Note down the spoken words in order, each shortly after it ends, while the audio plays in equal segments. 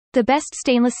The Best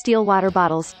Stainless Steel Water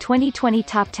Bottles 2020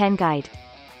 Top 10 Guide.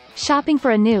 Shopping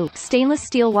for a new, stainless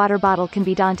steel water bottle can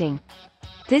be daunting.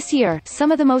 This year,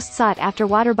 some of the most sought-after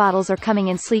water bottles are coming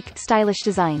in sleek, stylish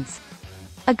designs.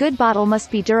 A good bottle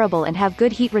must be durable and have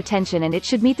good heat retention, and it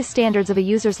should meet the standards of a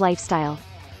user's lifestyle.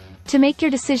 To make your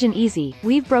decision easy,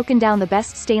 we've broken down the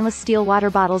best stainless steel water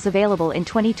bottles available in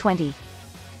 2020.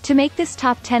 To make this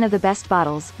top 10 of the best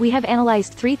bottles, we have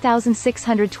analyzed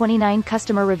 3,629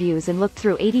 customer reviews and looked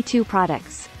through 82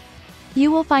 products.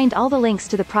 You will find all the links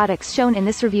to the products shown in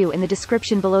this review in the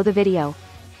description below the video.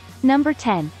 Number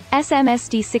 10.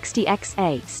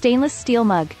 SMSD60XA Stainless Steel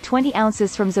Mug, 20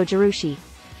 ounces from Zojirushi.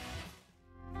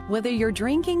 Whether you're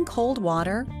drinking cold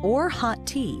water or hot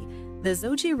tea, the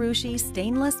Zojirushi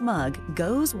stainless mug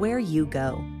goes where you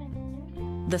go.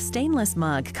 The stainless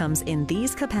mug comes in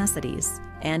these capacities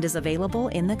and is available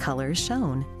in the colors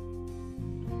shown.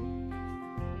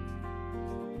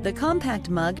 The compact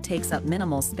mug takes up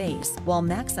minimal space while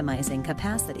maximizing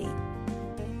capacity.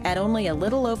 At only a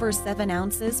little over 7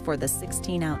 ounces for the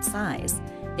 16-ounce size,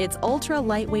 its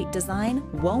ultra-lightweight design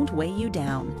won't weigh you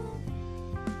down.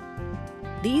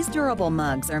 These durable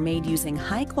mugs are made using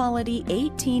high-quality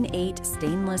 18/8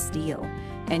 stainless steel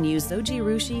and use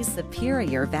Zojirushi's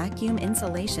superior vacuum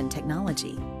insulation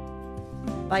technology.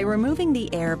 By removing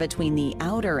the air between the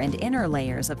outer and inner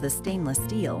layers of the stainless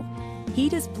steel,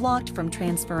 heat is blocked from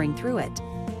transferring through it,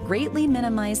 greatly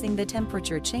minimizing the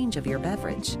temperature change of your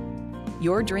beverage.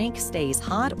 Your drink stays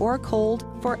hot or cold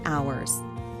for hours.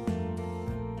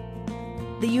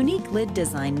 The unique lid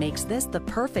design makes this the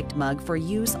perfect mug for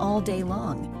use all day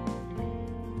long.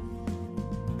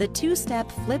 The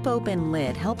two-step flip-open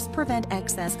lid helps prevent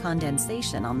excess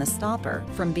condensation on the stopper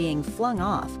from being flung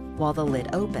off while the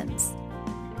lid opens.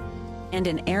 And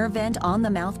an air vent on the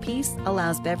mouthpiece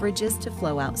allows beverages to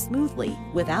flow out smoothly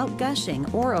without gushing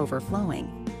or overflowing.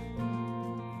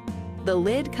 The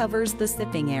lid covers the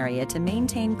sipping area to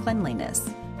maintain cleanliness,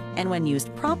 and when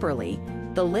used properly,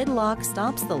 the lid lock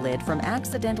stops the lid from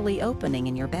accidentally opening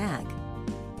in your bag.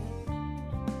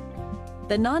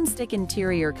 The non-stick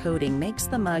interior coating makes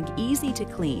the mug easy to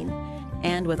clean,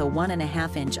 and with a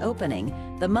 1.5-inch opening,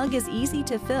 the mug is easy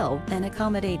to fill and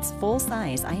accommodates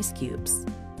full-size ice cubes.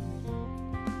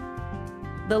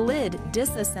 The lid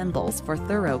disassembles for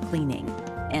thorough cleaning,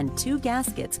 and 2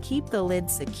 gaskets keep the lid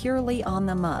securely on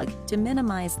the mug to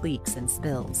minimize leaks and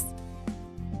spills.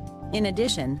 In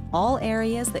addition, all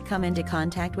areas that come into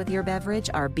contact with your beverage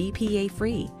are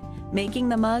BPA-free, making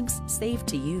the mugs safe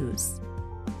to use.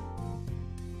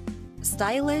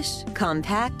 Stylish,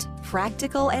 compact,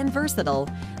 practical, and versatile,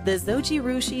 the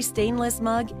Zojirushi stainless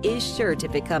mug is sure to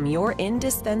become your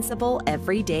indispensable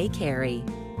everyday carry.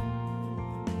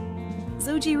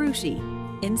 Zojirushi,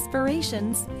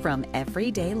 inspirations from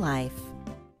everyday life.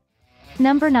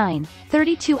 Number 9.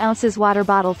 32 ounces water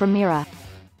bottle from Mira.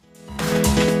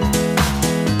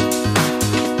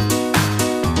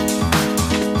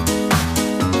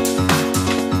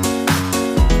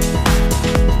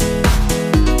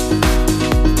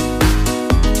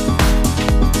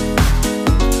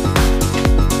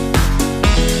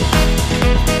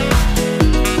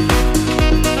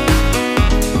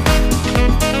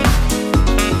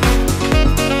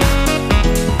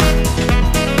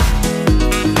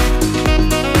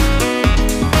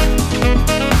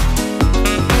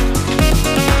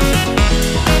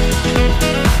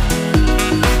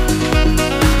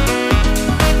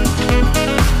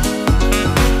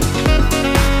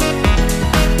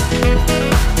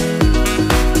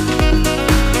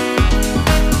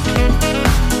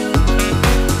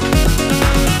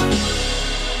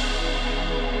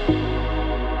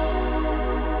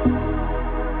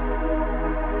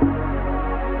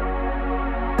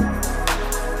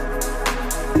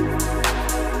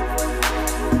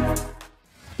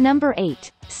 Number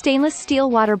 8. Stainless steel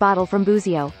water bottle from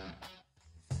Buzio.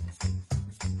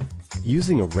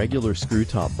 Using a regular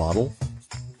screw-top bottle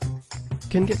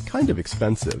can get kind of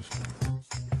expensive.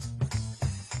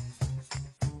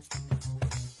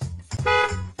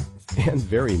 And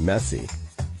very messy.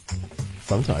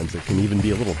 Sometimes it can even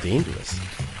be a little dangerous.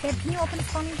 Babe, can you open it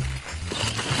for me?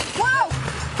 Whoa!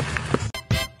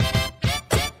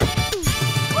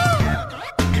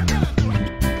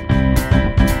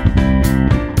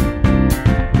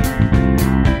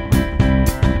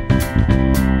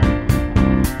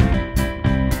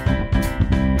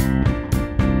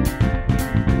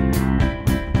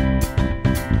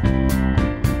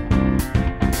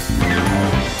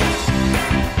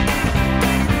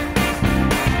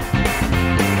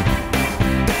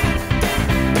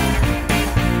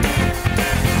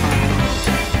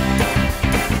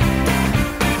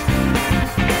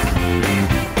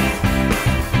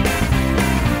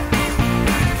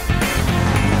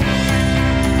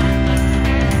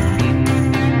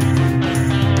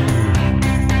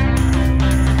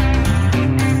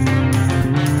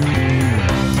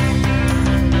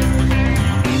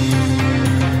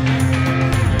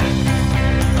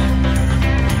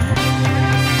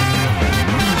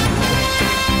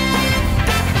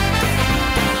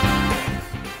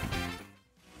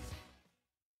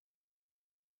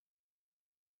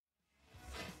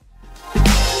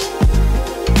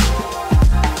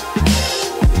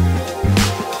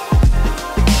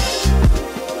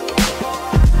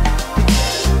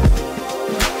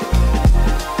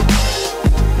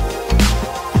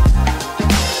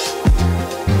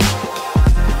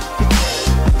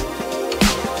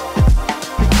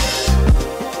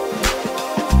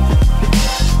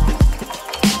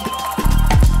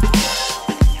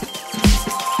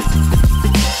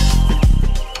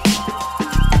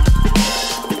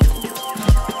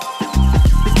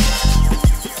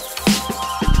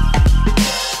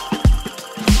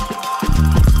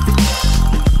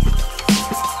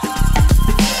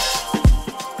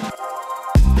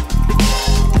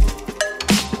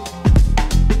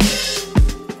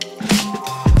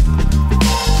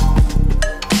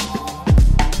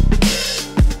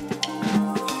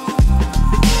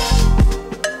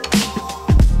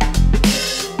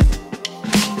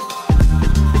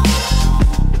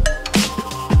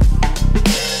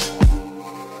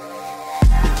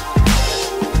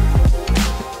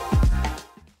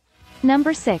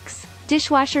 Number 6.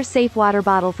 Dishwasher safe water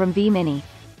bottle from V-Mini.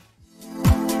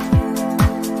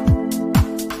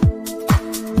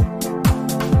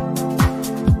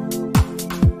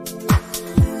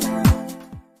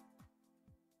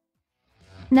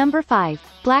 Number 5.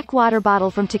 Black water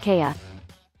bottle from Takea.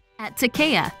 At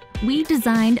Takea, we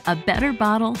designed a better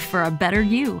bottle for a better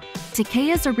you.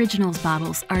 Takea's Originals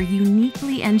bottles are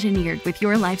uniquely engineered with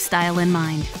your lifestyle in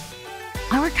mind.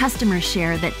 Our customers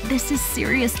share that this is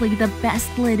seriously the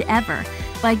best lid ever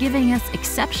by giving us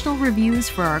exceptional reviews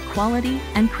for our quality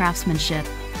and craftsmanship.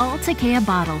 All Takea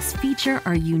bottles feature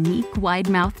our unique wide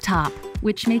mouth top,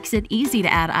 which makes it easy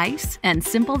to add ice and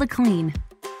simple to clean.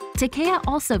 Takea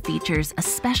also features a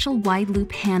special wide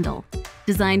loop handle,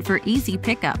 designed for easy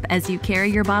pickup as you carry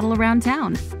your bottle around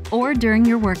town or during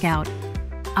your workout.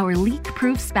 Our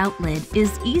leak-proof spout lid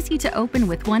is easy to open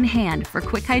with one hand for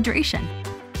quick hydration.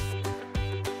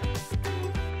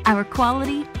 Our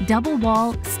quality,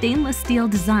 double-wall stainless steel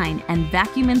design and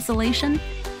vacuum insulation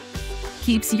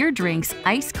keeps your drinks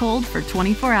ice cold for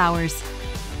 24 hours.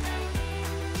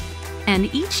 And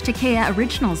each Takea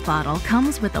Originals bottle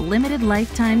comes with a limited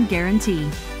lifetime guarantee.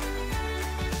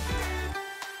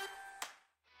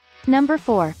 Number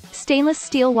 4. Stainless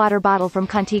steel water bottle from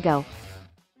Contigo.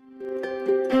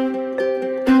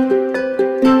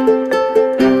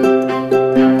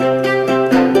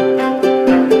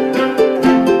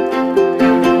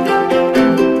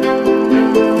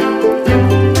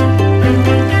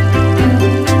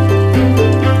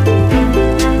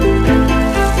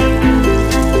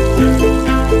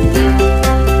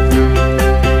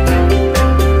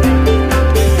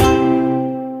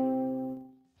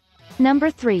 Number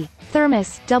 3.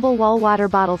 Thermos double wall water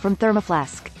bottle from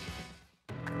Thermoflask.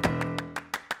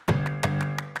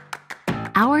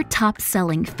 Our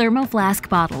top-selling Thermoflask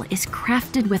bottle is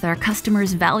crafted with our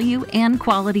customers' value and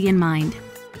quality in mind.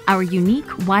 Our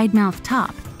unique wide-mouth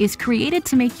top is created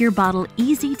to make your bottle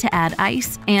easy to add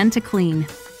ice and to clean.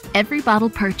 Every bottle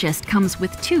purchased comes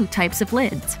with 2 types of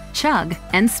lids, chug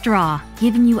and straw,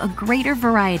 giving you a greater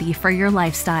variety for your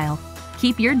lifestyle.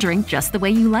 Keep your drink just the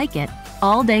way you like it,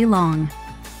 all day long.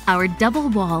 Our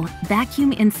double-wall,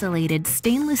 vacuum-insulated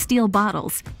stainless steel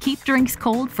bottles keep drinks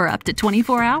cold for up to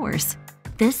 24 hours.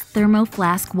 This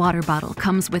Thermoflask water bottle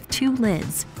comes with 2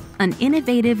 lids, an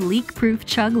innovative leak-proof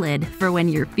chug lid for when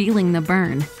you're feeling the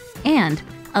burn, and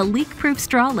a leak-proof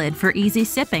straw lid for easy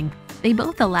sipping. They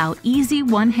both allow easy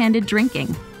one-handed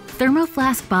drinking.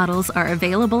 Thermoflask bottles are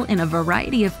available in a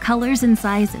variety of colors and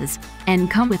sizes and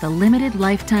come with a limited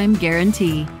lifetime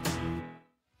guarantee.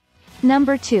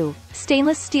 Number 2.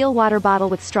 Stainless steel water bottle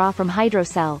with straw from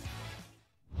Hydrocell.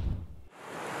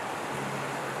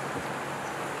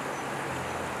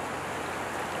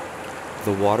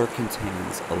 The water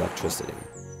contains electricity.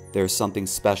 There is something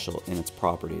special in its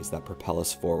properties that propel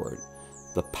us forward.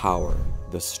 The power,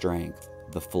 the strength,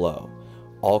 the flow,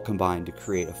 all combine to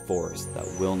create a force that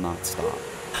will not stop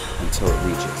until it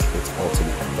reaches its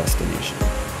ultimate destination.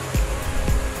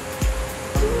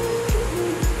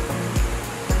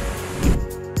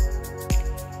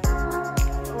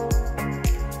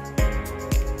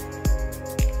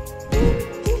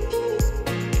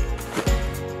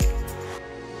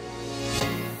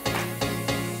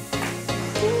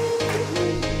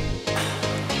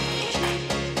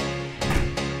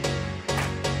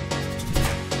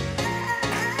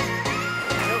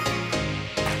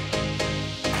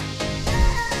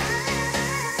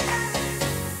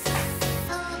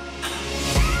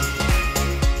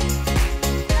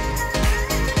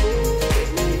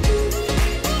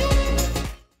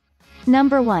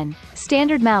 Number 1.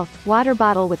 Standard mouth water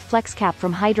bottle with flex cap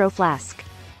from Hydro Flask.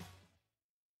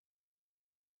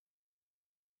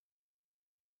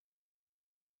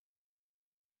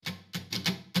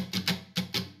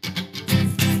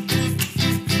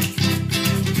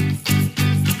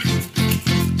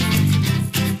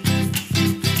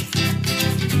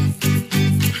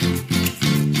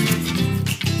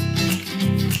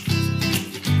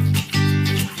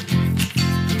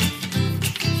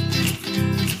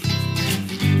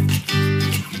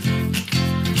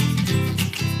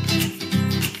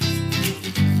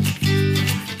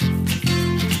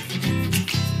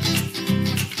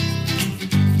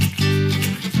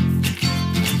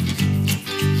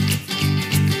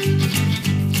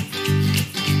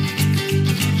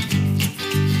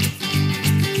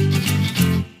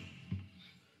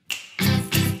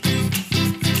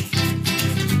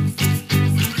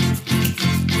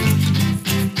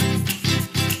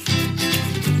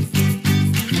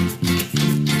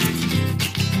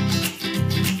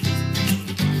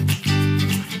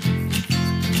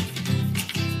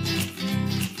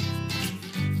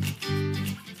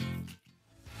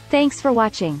 Thanks for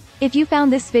watching. If you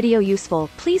found this video useful,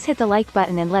 please hit the like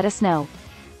button and let us know.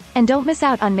 And don't miss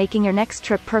out on making your next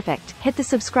trip perfect. Hit the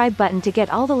subscribe button to get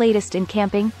all the latest in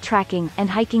camping, trekking, and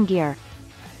hiking gear.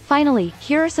 Finally,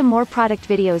 here are some more product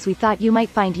videos we thought you might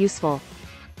find useful.